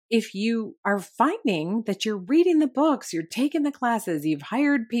if you are finding that you're reading the books, you're taking the classes, you've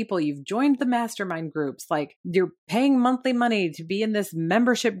hired people, you've joined the mastermind groups, like you're paying monthly money to be in this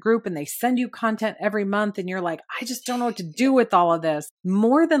membership group and they send you content every month and you're like, I just don't know what to do with all of this.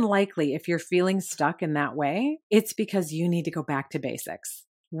 More than likely, if you're feeling stuck in that way, it's because you need to go back to basics.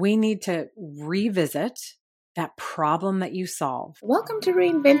 We need to revisit that problem that you solve. Welcome to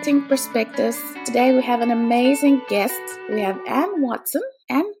Reinventing Perspectives. Today we have an amazing guest. We have Anne Watson.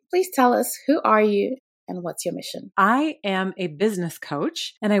 Anne, please tell us, who are you and what's your mission? I am a business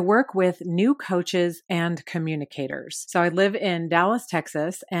coach and I work with new coaches and communicators. So I live in Dallas,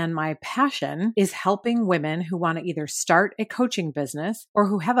 Texas, and my passion is helping women who want to either start a coaching business or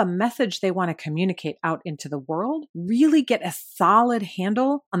who have a message they want to communicate out into the world, really get a solid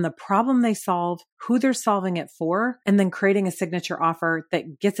handle on the problem they solve, who they're solving it for, and then creating a signature offer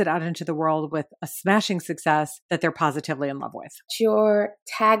that gets it out into the world with a smashing success that they're positively in love with. Your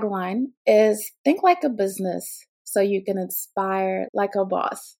tagline is think like a business so you can inspire like a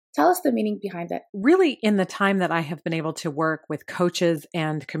boss. Tell us the meaning behind that. Really, in the time that I have been able to work with coaches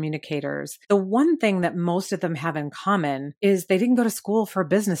and communicators, the one thing that most of them have in common is they didn't go to school for a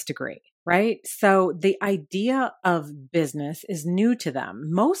business degree. Right? So the idea of business is new to them.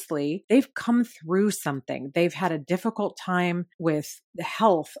 Mostly they've come through something. They've had a difficult time with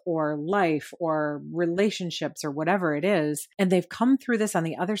health or life or relationships or whatever it is. And they've come through this on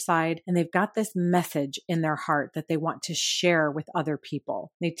the other side and they've got this message in their heart that they want to share with other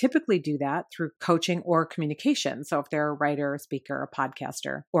people. They typically do that through coaching or communication. So if they're a writer, a speaker, a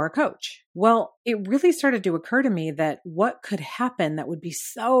podcaster, or a coach. Well, it really started to occur to me that what could happen that would be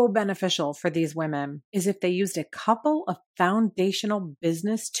so beneficial for these women is if they used a couple of foundational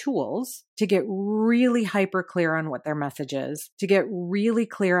business tools to get really hyper clear on what their message is, to get really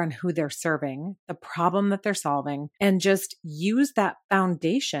clear on who they're serving, the problem that they're solving, and just use that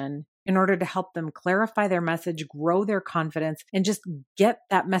foundation in order to help them clarify their message, grow their confidence, and just get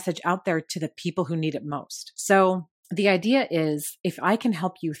that message out there to the people who need it most. So the idea is if I can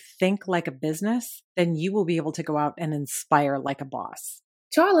help you think like a business, then you will be able to go out and inspire like a boss.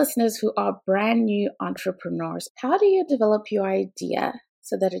 To our listeners who are brand new entrepreneurs, how do you develop your idea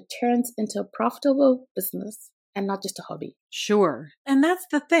so that it turns into a profitable business and not just a hobby? Sure. And that's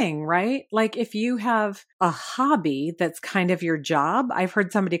the thing, right? Like if you have a hobby that's kind of your job, I've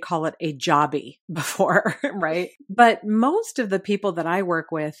heard somebody call it a jobby before, right? But most of the people that I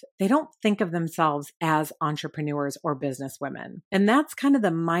work with, they don't think of themselves as entrepreneurs or business women. And that's kind of the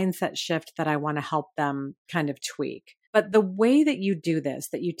mindset shift that I want to help them kind of tweak. But the way that you do this,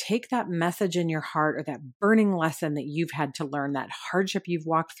 that you take that message in your heart or that burning lesson that you've had to learn, that hardship you've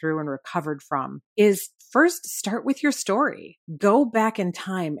walked through and recovered from, is first start with your story. Go back in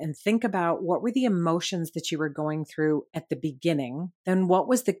time and think about what were the emotions that you were going through at the beginning. Then what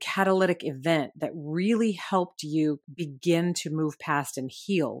was the catalytic event that really helped you begin to move past and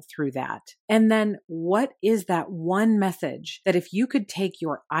heal through that? And then what is that one message that if you could take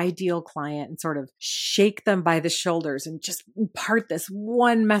your ideal client and sort of shake them by the shoulders and just impart this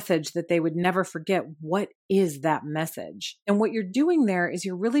one message that they would never forget, what is that message? And what you're doing there is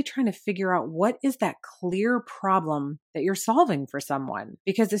you're really trying to figure out what is that clear problem that you're solving for someone.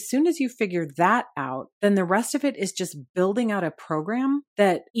 Because as soon as you figure that out, then the rest of it is just building out a program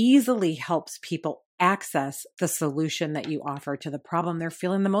that easily helps people access the solution that you offer to the problem they're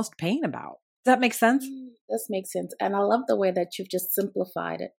feeling the most pain about. Does that make sense? This makes sense. And I love the way that you've just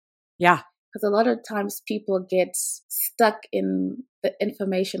simplified it. Yeah. Because a lot of times people get stuck in the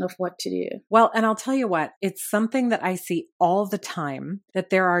information of what to do. Well, and I'll tell you what, it's something that I see all the time, that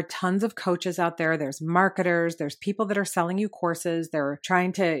there are tons of coaches out there. There's marketers, there's people that are selling you courses. They're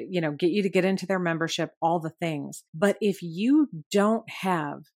trying to, get you to get into their membership, all the things. But if you don't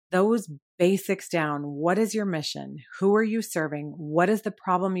have those basics down, what is your mission? Who are you serving? What is the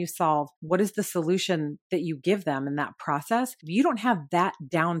problem you solve? What is the solution that you give them in that process? If you don't have that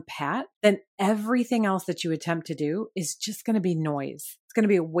down pat, then everything else that you attempt to do is just going to be noise. It's going to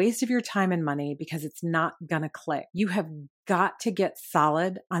be a waste of your time and money because it's not going to click. You have got to get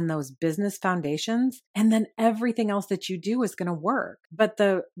solid on those business foundations, and then everything else that you do is going to work. But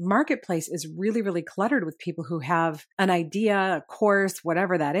the marketplace is really, really cluttered with people who have an idea, a course,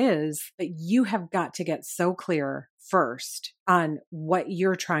 whatever that is, but you have got to get so clear first on what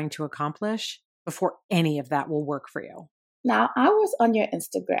you're trying to accomplish before any of that will work for you. Now, I was on your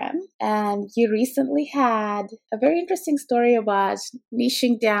Instagram and you recently had a very interesting story about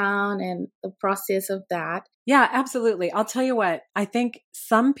niching down and the process of that. Yeah, absolutely. I'll tell you what, I think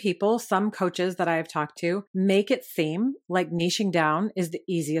some people, some coaches that I have talked to make it seem like niching down is the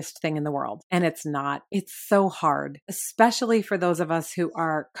easiest thing in the world. And it's not. It's so hard, especially for those of us who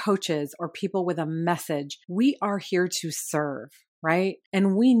are coaches or people with a message. We are here to serve, right?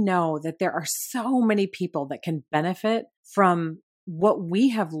 And we know that there are so many people that can benefit from what we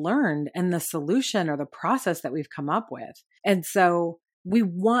have learned and the solution or the process that we've come up with. And so we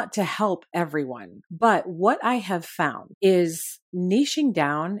want to help everyone. But what I have found is niching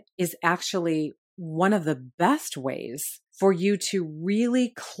down is actually one of the best ways for you to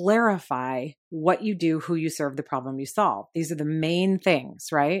really clarify what you do, who you serve, the problem you solve. These are the main things,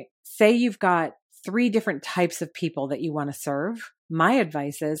 right? Say you've got 3 different types of people that you want to serve. My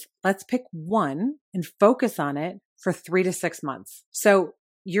advice is let's pick one and focus on it for 3 to 6 months. So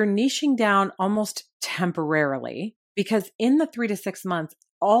you're niching down almost temporarily, because in the 3 to 6 months,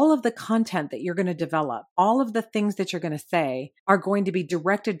 all of the content that you're going to develop, all of the things that you're going to say are going to be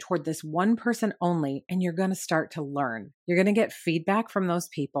directed toward this one person only, and you're going to start to learn. You're going to get feedback from those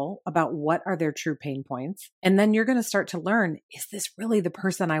people about what are their true pain points. And then you're going to start to learn, is this really the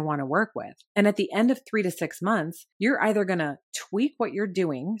person I want to work with? And at the end of 3 to 6 months, you're either going to tweak what you're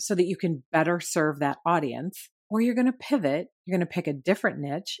doing so that you can better serve that audience, or you're going to pivot, you're going to pick a different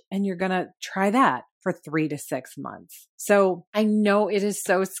niche, and you're going to try that for 3 to 6 months. So I know it is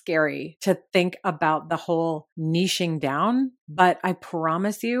so scary to think about the whole niching down, but I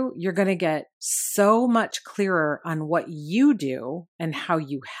promise you, you're going to get so much clearer on what you do and how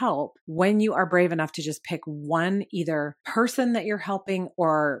you help when you are brave enough to just pick one, either person that you're helping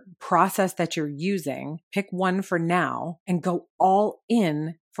or process that you're using, pick one for now and go all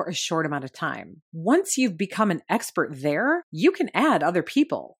in for a short amount of time. Once you've become an expert there, you can add other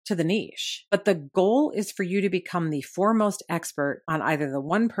people to the niche. But the goal is for you to become the foremost expert on either the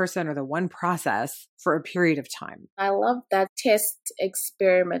one person or the one process for a period of time. I love that test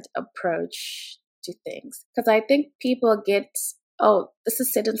experiment approach to things, because I think people get, oh, this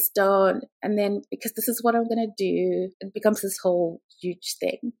is set in stone. And then because this is what I'm going to do, it becomes this whole huge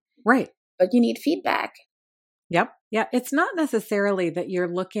thing. Right. But you need feedback. Yep. Yeah. It's not necessarily that you're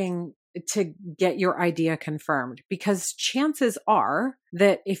looking to get your idea confirmed, because chances are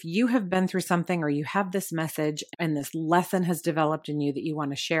that if you have been through something or you have this message and this lesson has developed in you that you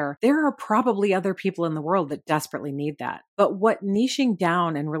want to share, there are probably other people in the world that desperately need that. But what niching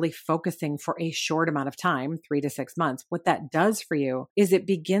down and really focusing for a short amount of time, 3 to 6 months, what that does for you is it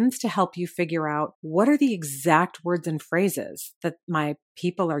begins to help you figure out what are the exact words and phrases that my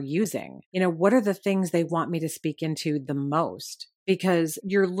people are using. You know, what are the things they want me to speak into the most? Because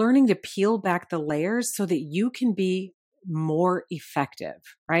you're learning to peel back the layers so that you can be more effective,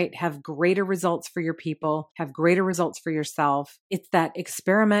 right? Have greater results for your people, have greater results for yourself. It's that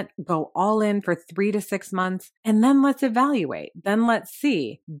experiment, go all in for 3 to 6 months, and then let's evaluate. Then let's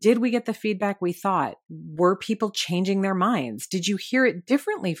see, did we get the feedback we thought? Were people changing their minds? Did you hear it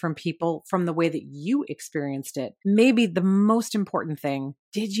differently from people from the way that you experienced it? Maybe the most important thing,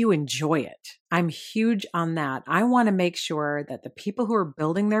 did you enjoy it? I'm huge on that. I want to make sure that the people who are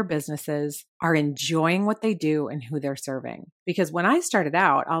building their businesses are enjoying what they do and who they're serving. Because when I started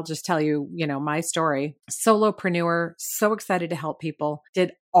out, I'll just tell you, my story, solopreneur, so excited to help people,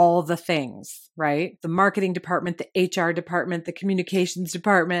 did all the things, right? The marketing department, the HR department, the communications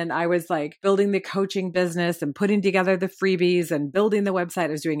department. I was like building the coaching business and putting together the freebies and building the website.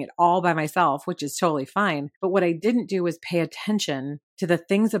 I was doing it all by myself, which is totally fine. But what I didn't do was pay attention to the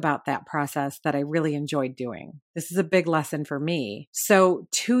things about that process that I really enjoyed doing. This is a big lesson for me. So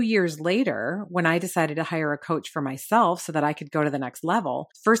 2 years later, when I decided to hire a coach for myself so that I could go to the next level,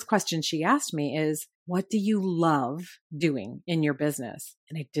 first question she asked me is, what do you love doing in your business?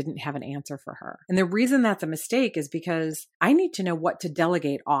 And I didn't have an answer for her. And the reason that's a mistake is because I need to know what to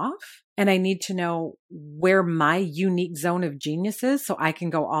delegate off. And I need to know where my unique zone of genius is so I can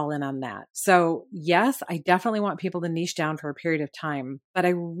go all in on that. So yes, I definitely want people to niche down for a period of time, but I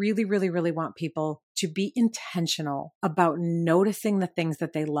really, really, really want people to be intentional about noticing the things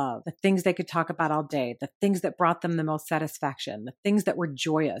that they love, the things they could talk about all day, the things that brought them the most satisfaction, the things that were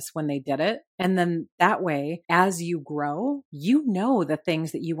joyous when they did it. And then that way, as you grow, you know the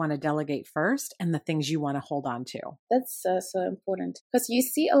things that you want to delegate first and the things you want to hold on to. That's so important, because you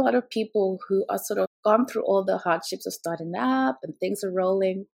see a lot of people who are sort of gone through all the hardships of starting up and things are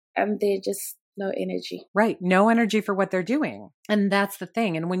rolling and they're just no energy. Right. No energy for what they're doing. And that's the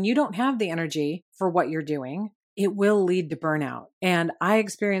thing. And when you don't have the energy for what you're doing, it will lead to burnout. And I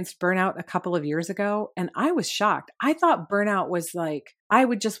experienced burnout a couple of years ago and I was shocked. I thought burnout was like, I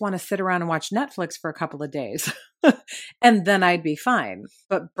would just want to sit around and watch Netflix for a couple of days and then I'd be fine.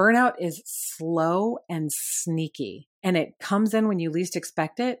 But burnout is slow and sneaky and it comes in when you least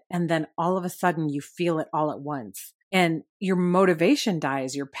expect it. And then all of a sudden you feel it all at once. And your motivation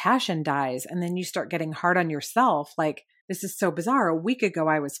dies, your passion dies, and then you start getting hard on yourself. Like, this is so bizarre. A week ago,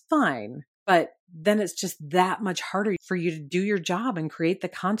 I was fine, but then it's just that much harder for you to do your job and create the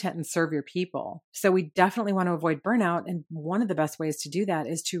content and serve your people. So we definitely want to avoid burnout. And one of the best ways to do that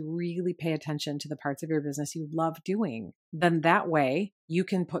is to really pay attention to the parts of your business you love doing. Then that way you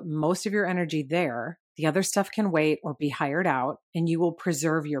can put most of your energy there. The other stuff can wait or be hired out, and you will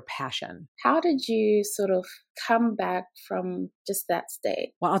preserve your passion. How did you sort of come back from just that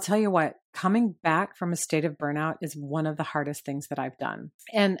state? Well, I'll tell you what, coming back from a state of burnout is one of the hardest things that I've done.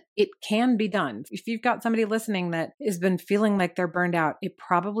 And it can be done. If you've got somebody listening that has been feeling like they're burned out, it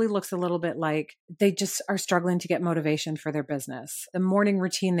probably looks a little bit like they just are struggling to get motivation for their business. The morning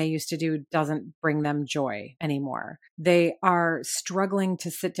routine they used to do doesn't bring them joy anymore. They are struggling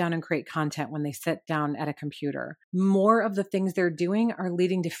to sit down and create content when they sit down at a computer. More of the things they're doing are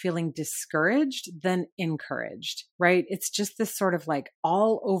leading to feeling discouraged than encouraged, right? It's just this sort of like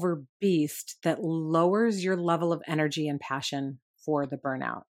all over beast that lowers your level of energy and passion for the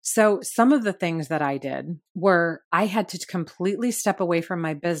burnout. So some of the things that I did were I had to completely step away from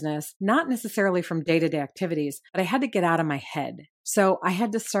my business, not necessarily from day-to-day activities, but I had to get out of my head. So I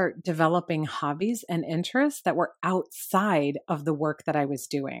had to start developing hobbies and interests that were outside of the work that I was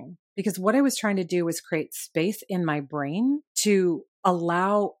doing. Because what I was trying to do was create space in my brain to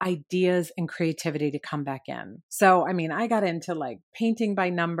allow ideas and creativity to come back in. So, I mean, I got into like painting by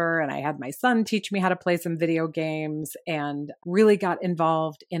number and I had my son teach me how to play some video games and really got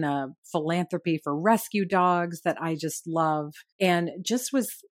involved in a philanthropy for rescue dogs that I just love and just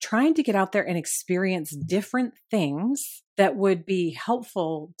was trying to get out there and experience different things that would be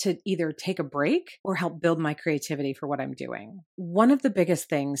helpful to either take a break or help build my creativity for what I'm doing. One of the biggest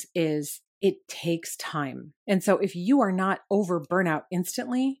things is it takes time. And so if you are not over burnout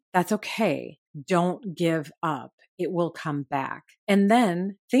instantly, that's okay. Don't give up. It will come back. And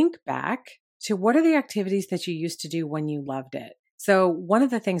then think back to what are the activities that you used to do when you loved it? So one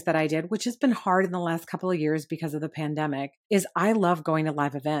of the things that I did, which has been hard in the last couple of years because of the pandemic, is I love going to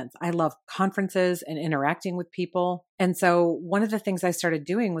live events. I love conferences and interacting with people. And so one of the things I started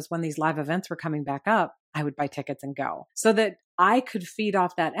doing was when these live events were coming back up, I would buy tickets and go so that I could feed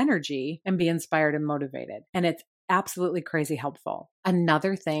off that energy and be inspired and motivated. And it's absolutely crazy helpful.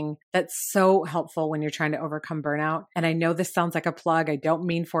 Another thing that's so helpful when you're trying to overcome burnout, and I know this sounds like a plug, I don't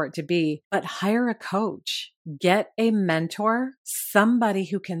mean for it to be, but hire a coach. Get a mentor, somebody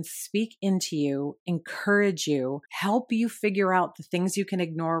who can speak into you, encourage you, help you figure out the things you can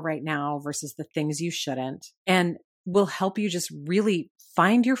ignore right now versus the things you shouldn't, and will help you just really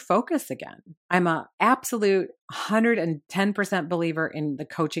find your focus again. I'm an absolute 110% believer in the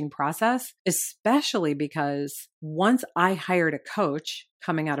coaching process, especially because once I hired a coach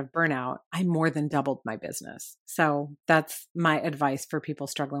coming out of burnout, I more than doubled my business. So that's my advice for people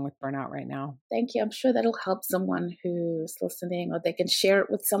struggling with burnout right now. Thank you. I'm sure that'll help someone who's listening, or they can share it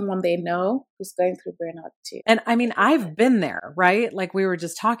with someone they know who's going through burnout too. And I mean, I've been there, right? Like we were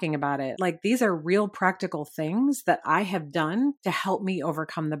just talking about it. Like these are real practical things that I have done to help me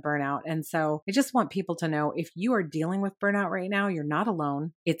overcome the burnout. And so I just want people to know if you are dealing with burnout right now, you're not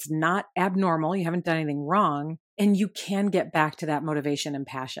alone. It's not abnormal. You haven't done anything wrong. And you can get back to that motivation and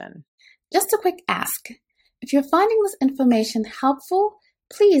passion. Just a quick ask. If you're finding this information helpful,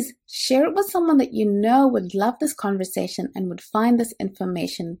 please share it with someone that you know would love this conversation and would find this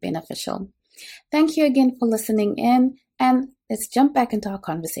information beneficial. Thank you again for listening in, and let's jump back into our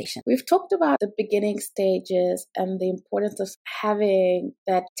conversation. We've talked about the beginning stages and the importance of having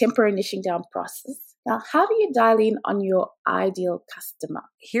that temporary niching down process. Now, how do you dial in on your ideal customer?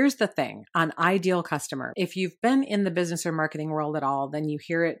 Here's the thing on ideal customer. If you've been in the business or marketing world at all, then you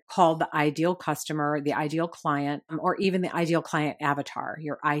hear it called the ideal customer, the ideal client, or even the ideal client avatar,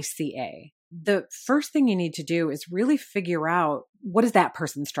 your ICA. The first thing you need to do is really figure out what is that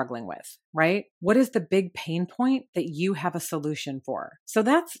person struggling with, right? What is the big pain point that you have a solution for? So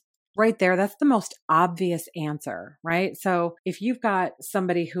that's right there. That's the most obvious answer, right? So if you've got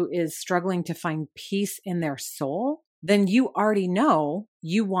somebody who is struggling to find peace in their soul, then you already know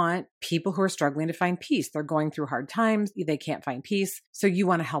you want people who are struggling to find peace. They're going through hard times. They can't find peace. So you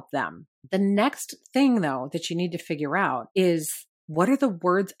want to help them. The next thing though, that you need to figure out is what are the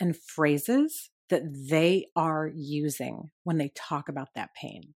words and phrases that they are using when they talk about that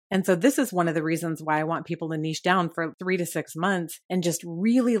pain. And so this is one of the reasons why I want people to niche down for 3 to 6 months and just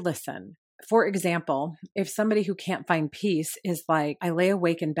really listen. For example, if somebody who can't find peace is like, I lay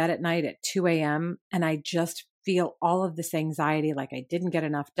awake in bed at night at 2 a.m. and I just feel all of this anxiety, like I didn't get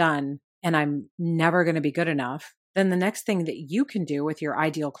enough done and I'm never going to be good enough, then the next thing that you can do with your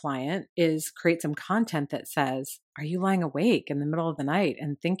ideal client is create some content that says, are you lying awake in the middle of the night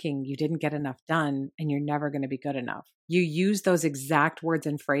and thinking you didn't get enough done and you're never going to be good enough? You use those exact words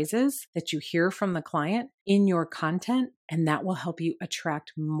and phrases that you hear from the client in your content, and that will help you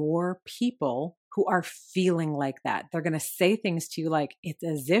attract more people who are feeling like that. They're going to say things to you like, it's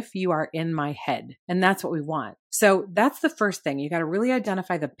as if you are in my head. And that's what we want. So that's the first thing. You got to really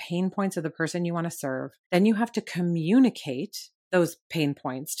identify the pain points of the person you want to serve. Then you have to communicate those pain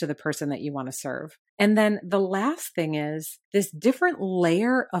points to the person that you want to serve. And then the last thing is this different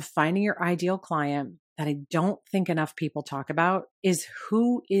layer of finding your ideal client that I don't think enough people talk about is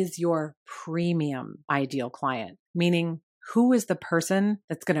who is your premium ideal client, meaning who is the person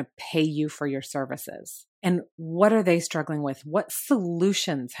that's going to pay you for your services? And what are they struggling with? What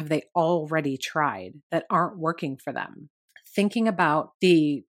solutions have they already tried that aren't working for them? Thinking about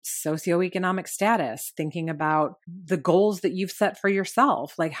the socioeconomic status, thinking about the goals that you've set for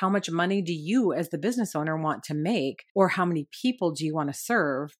yourself, like how much money do you as the business owner want to make, or how many people do you want to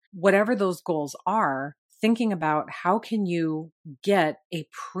serve? Whatever those goals are, thinking about how can you get a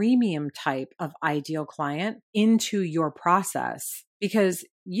premium type of ideal client into your process. Because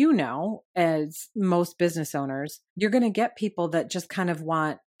you know, as most business owners, you're going to get people that just kind of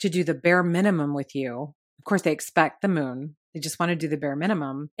want to do the bare minimum with you. Of course, they expect the moon. They just want to do the bare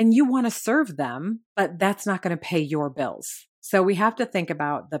minimum and you want to serve them, but that's not going to pay your bills. So we have to think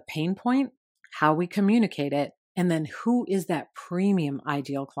about the pain point, how we communicate it, and then who is that premium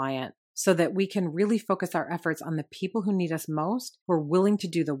ideal client so that we can really focus our efforts on the people who need us most, who are willing to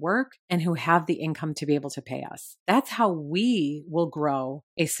do the work and who have the income to be able to pay us. That's how we will grow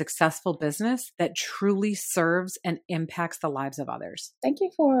a successful business that truly serves and impacts the lives of others. Thank you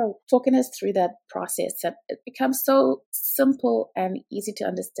for talking us through that process. It becomes so simple and easy to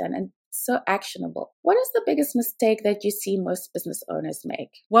understand and so actionable. What is the biggest mistake that you see most business owners make?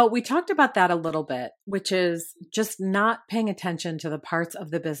 Well, we talked about that a little bit, which is just not paying attention to the parts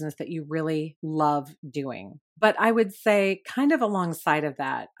of the business that you really love doing. But I would say kind of alongside of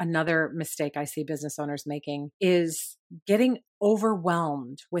that, another mistake I see business owners making is getting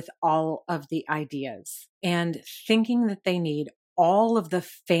overwhelmed with all of the ideas and thinking that they need all of the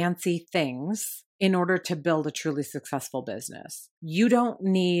fancy things in order to build a truly successful business. You don't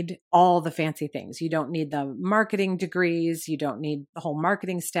need all the fancy things. You don't need the marketing degrees. You don't need the whole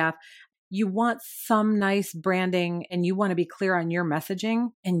marketing staff. You want some nice branding and you want to be clear on your messaging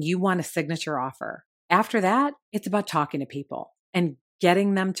and you want a signature offer. After that, it's about talking to people and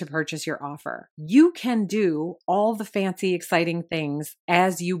getting them to purchase your offer. You can do all the fancy, exciting things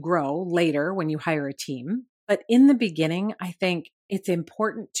as you grow later when you hire a team. But in the beginning, I think it's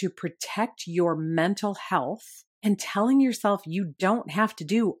important to protect your mental health and telling yourself you don't have to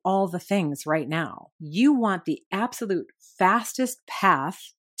do all the things right now. You want the absolute fastest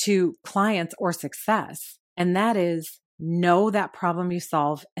path to clients or success. And that is know that problem you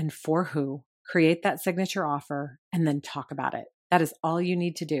solve and for who, create that signature offer, and then talk about it. That is all you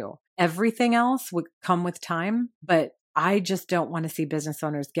need to do. Everything else would come with time, but I just don't want to see business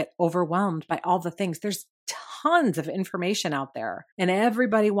owners get overwhelmed by all the things. There's tons of information out there and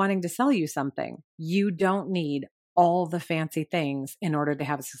everybody wanting to sell you something. You don't need all the fancy things in order to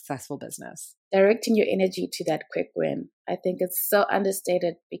have a successful business. Directing your energy to that quick win. I think it's so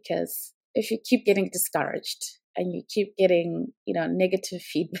understated because if you keep getting discouraged and you keep getting, negative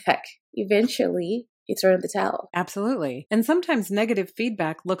feedback, eventually you throw in the towel. Absolutely. And sometimes negative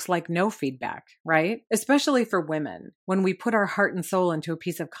feedback looks like no feedback, right? Especially for women. When we put our heart and soul into a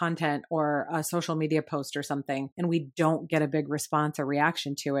piece of content or a social media post or something, and we don't get a big response or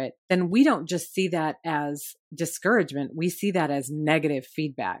reaction to it, then we don't just see that as discouragement. We see that as negative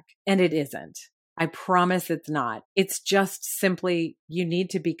feedback. And it isn't. I promise it's not. It's just simply you need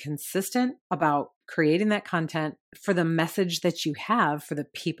to be consistent about creating that content for the message that you have for the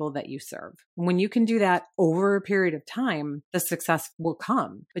people that you serve. When you can do that over a period of time, the success will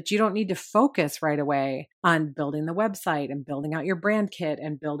come. But you don't need to focus right away on building the website and building out your brand kit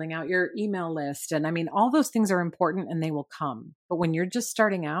and building out your email list. And all those things are important and they will come. But when you're just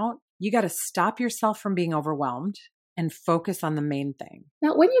starting out, you got to stop yourself from being overwhelmed and focus on the main thing.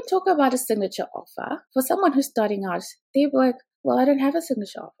 Now, when you talk about a signature offer, for someone who's starting out, they're like, well, I don't have a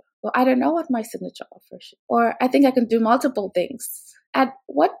signature offer. Well, I don't know what my signature offer is. Or I think I can do multiple things. At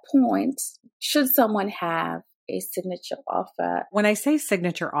what point should someone have a signature offer? When I say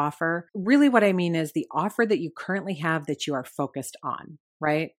signature offer, really what I mean is the offer that you currently have that you are focused on,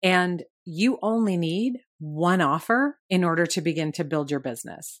 right? And you only need one offer in order to begin to build your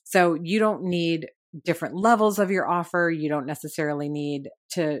business. So you don't need different levels of your offer. You don't necessarily need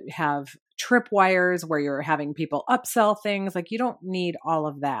to have tripwires where you're having people upsell things. Like, you don't need all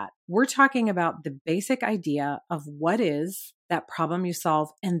of that. We're talking about the basic idea of what is that problem you solve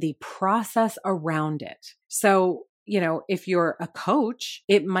and the process around it. So, if you're a coach,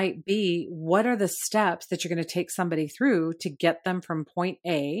 it might be, what are the steps that you're going to take somebody through to get them from point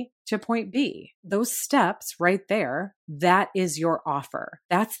A to point B? Those steps right there, that is your offer.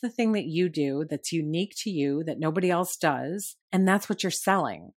 That's the thing that you do that's unique to you, that nobody else does. And that's what you're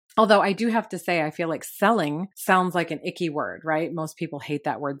selling. Although I do have to say, I feel like selling sounds like an icky word, right? Most people hate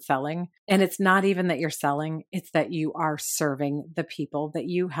that word selling. And it's not even that you're selling, it's that you are serving the people that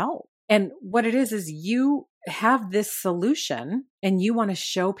you help. And what it is you have this solution and you want to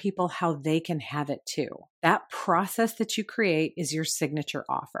show people how they can have it too. That process that you create is your signature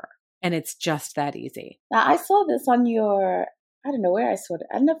offer. And it's just that easy. Now, I saw this on I don't know where I saw it.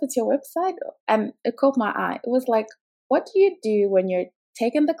 I don't know if it's your website, and it caught my eye. It was like, what do you do when you're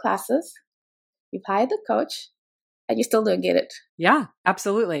taking the classes, you've hired the coach, and you still don't get it? Yeah,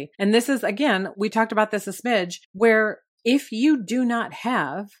 absolutely. And this is, again, we talked about this a smidge, where if you do not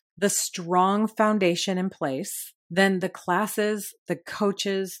have the strong foundation in place, then the classes, the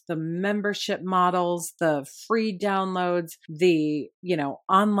coaches, the membership models, the free downloads, the,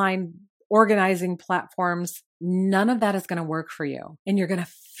 online organizing platforms, none of that is going to work for you. And you're going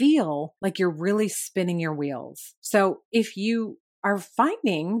to feel like you're really spinning your wheels. So if you are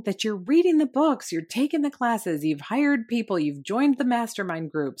finding that you're reading the books, you're taking the classes, you've hired people, you've joined the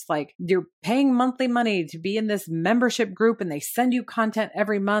mastermind groups, like you're paying monthly money to be in this membership group and they send you content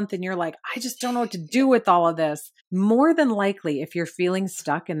every month and you're like, I just don't know what to do with all of this. More than likely, if you're feeling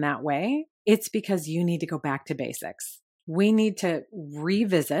stuck in that way, it's because you need to go back to basics. We need to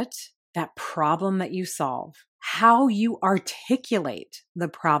revisit that problem that you solve, how you articulate the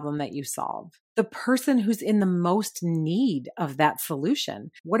problem that you solve, the person who's in the most need of that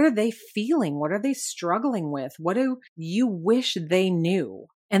solution. What are they feeling? What are they struggling with? What do you wish they knew?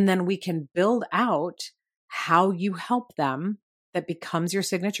 And then we can build out how you help them that becomes your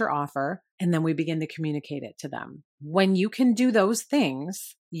signature offer. And then we begin to communicate it to them. When you can do those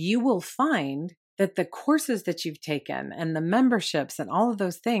things, you will find that the courses that you've taken and the memberships and all of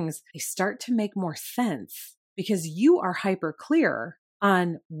those things, they start to make more sense because you are hyper clear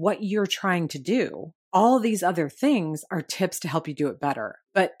on what you're trying to do. All of these other things are tips to help you do it better.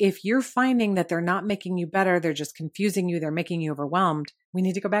 But if you're finding that they're not making you better, they're just confusing you, they're making you overwhelmed, we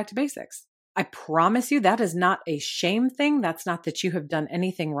need to go back to basics. I promise you that is not a shame thing. That's not that you have done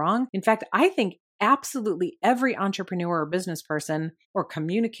anything wrong. In fact, I think absolutely every entrepreneur or business person or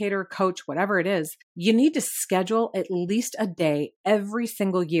communicator, coach, whatever it is, you need to schedule at least a day every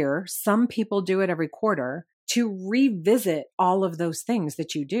single year. Some people do it every quarter, to revisit all of those things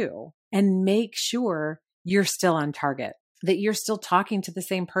that you do and make sure you're still on target, that you're still talking to the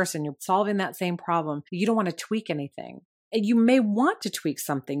same person, you're solving that same problem. You don't want to tweak anything. And you may want to tweak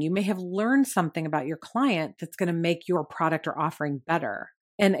something. You may have learned something about your client that's going to make your product or offering better.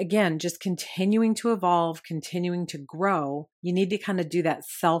 And again, just continuing to evolve, continuing to grow, you need to kind of do that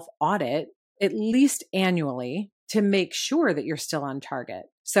self-audit at least annually to make sure that you're still on target.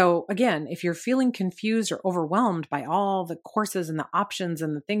 So again, if you're feeling confused or overwhelmed by all the courses and the options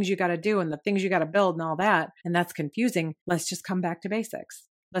and the things you got to do and the things you got to build and all that, and that's confusing, let's just come back to basics.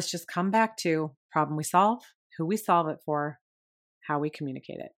 Let's just come back to problem we solve, who we solve it for, how we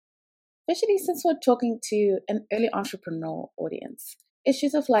communicate it. Especially since we're talking to an early entrepreneur audience.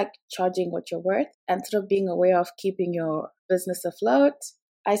 Issues of like charging what you're worth and sort of being aware of keeping your business afloat.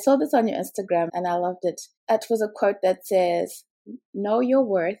 I saw this on your Instagram and I loved it. It was a quote that says, know your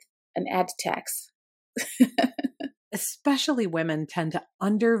worth and add tax. Especially women tend to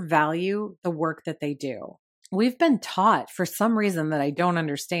undervalue the work that they do. We've been taught for some reason that I don't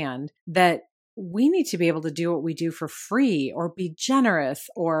understand that we need to be able to do what we do for free or be generous,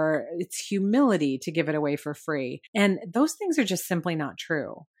 or it's humility to give it away for free. And those things are just simply not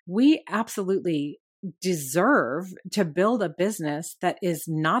true. We absolutely deserve to build a business that is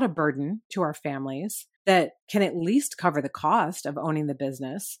not a burden to our families, that can at least cover the cost of owning the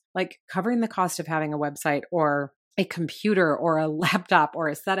business, like covering the cost of having a website or a computer or a laptop or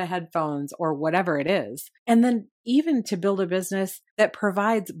a set of headphones or whatever it is. And then even to build a business that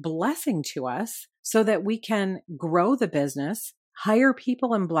provides blessing to us so that we can grow the business, hire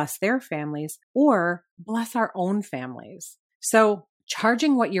people and bless their families, or bless our own families. So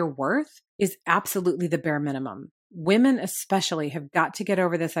charging what you're worth is absolutely the bare minimum. Women especially have got to get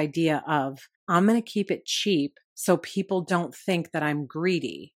over this idea of, I'm going to keep it cheap so people don't think that I'm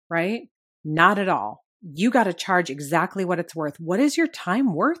greedy, right? Not at all. You got to charge exactly what it's worth. What is your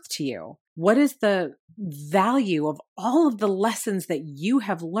time worth to you? What is the value of all of the lessons that you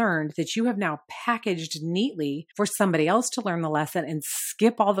have learned that you have now packaged neatly for somebody else to learn the lesson and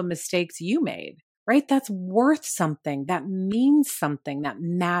skip all the mistakes you made, right? That's worth something. That means something. That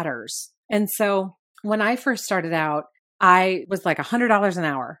matters. And so when I first started out, I was like $100 an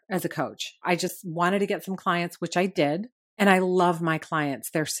hour as a coach. I just wanted to get some clients, which I did. And I love my clients.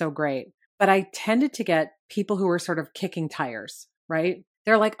 They're so great. But I tended to get people who were sort of kicking tires, right?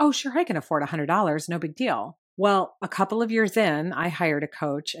 They're like, oh, sure, I can afford $100. No big deal. Well, a couple of years in, I hired a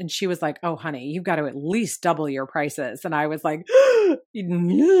coach and she was like, oh, honey, you've got to at least double your prices. And I was like,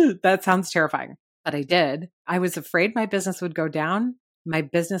 that sounds terrifying. But I did. I was afraid my business would go down. My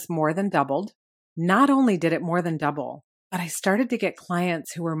business more than doubled. Not only did it more than double, but I started to get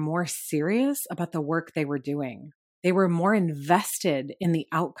clients who were more serious about the work they were doing. They were more invested in the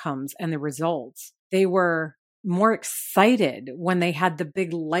outcomes and the results. They were more excited when they had the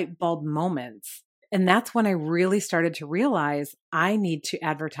big light bulb moments. And that's when I really started to realize I need to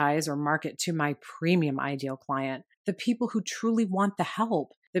advertise or market to my premium ideal client, the people who truly want the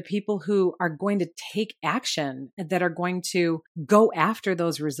help, the people who are going to take action, that are going to go after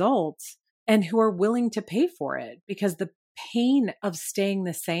those results and who are willing to pay for it, because the pain of staying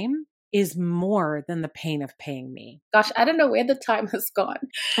the same is more than the pain of paying me. Gosh, I don't know where the time has gone.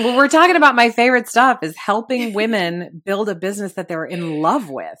 Well, we're talking about my favorite stuff is helping women build a business that they're in love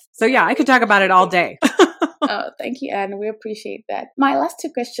with. So yeah, I could talk about it all day. Oh, thank you, Anne. We appreciate that. My last two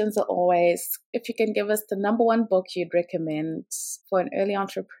questions are always, if you can give us the number one book you'd recommend for an early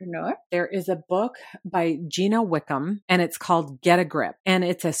entrepreneur. There is a book by Gina Wickham, and it's called Get a Grip. And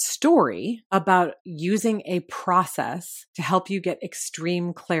it's a story about using a process to help you get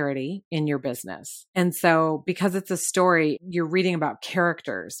extreme clarity in your business. And so because it's a story, you're reading about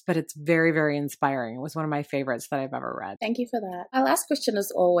characters, but it's very, very inspiring. It was one of my favorites that I've ever read. Thank you for that. My last question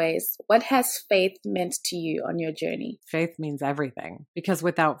is always, what has faith meant to you on your journey? Faith means everything, because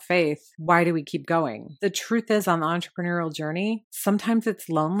without faith, why do we keep going? The truth is, on the entrepreneurial journey, sometimes it's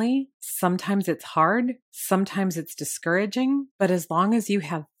lonely, sometimes it's hard, sometimes it's discouraging, but as long as you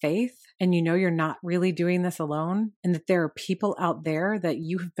have faith and you know you're not really doing this alone, and that there are people out there that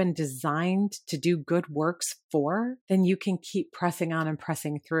you have been designed to do good works for, then you can keep pressing on and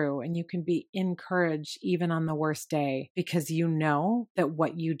pressing through, and you can be encouraged even on the worst day, because you know that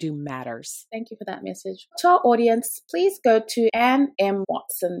what you do matters. Thank you for that message. To our audience, please go to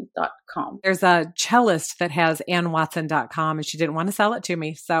AnneMWatson.com. There's a cellist that has AnneWatson.com, and she didn't want to sell it to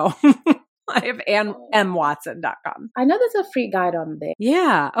me, so I have AnneMWatson.com. I know there's a free guide on there.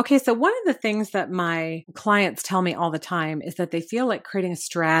 Yeah. Okay. So one of the things that my clients tell me all the time is that they feel like creating a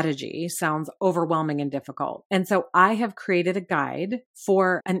strategy sounds overwhelming and difficult. And so I have created a guide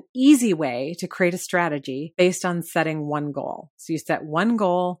for an easy way to create a strategy based on setting one goal. So you set one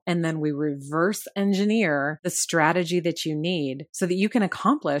goal, and then we reverse engineer the strategy that you need so that you can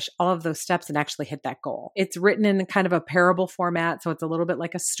accomplish all of those steps and actually hit that goal. It's written in kind of a parable format. So it's a little bit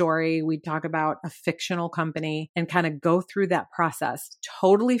like a story. We talk about a fictional company and kind of go through that process.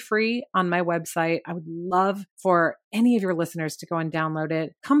 Totally free on my website. I would love for any of your listeners to go and download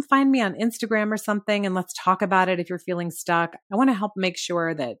it. Come find me on Instagram or something and let's talk about it if you're feeling stuck. I want to help make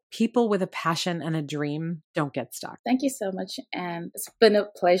sure that people with a passion and a dream don't get stuck. Thank you so much, Anne. It's been a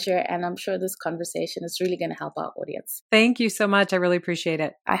pleasure, and I'm sure this conversation is really going to help our audience. Thank you so much. I really appreciate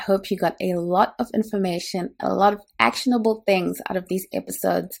it. I hope you got a lot of information, a lot of actionable things out of these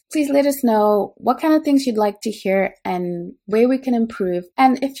episodes. Please let us know what kind of things you'd like to hear and where we can improve.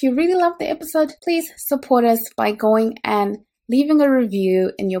 And if you really love the episode, please support us by going and leaving a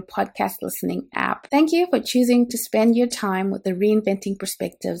review in your podcast listening app. Thank you for choosing to spend your time with the Reinventing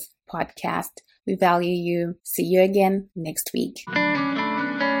Perspectives podcast. We value you. See you again next week.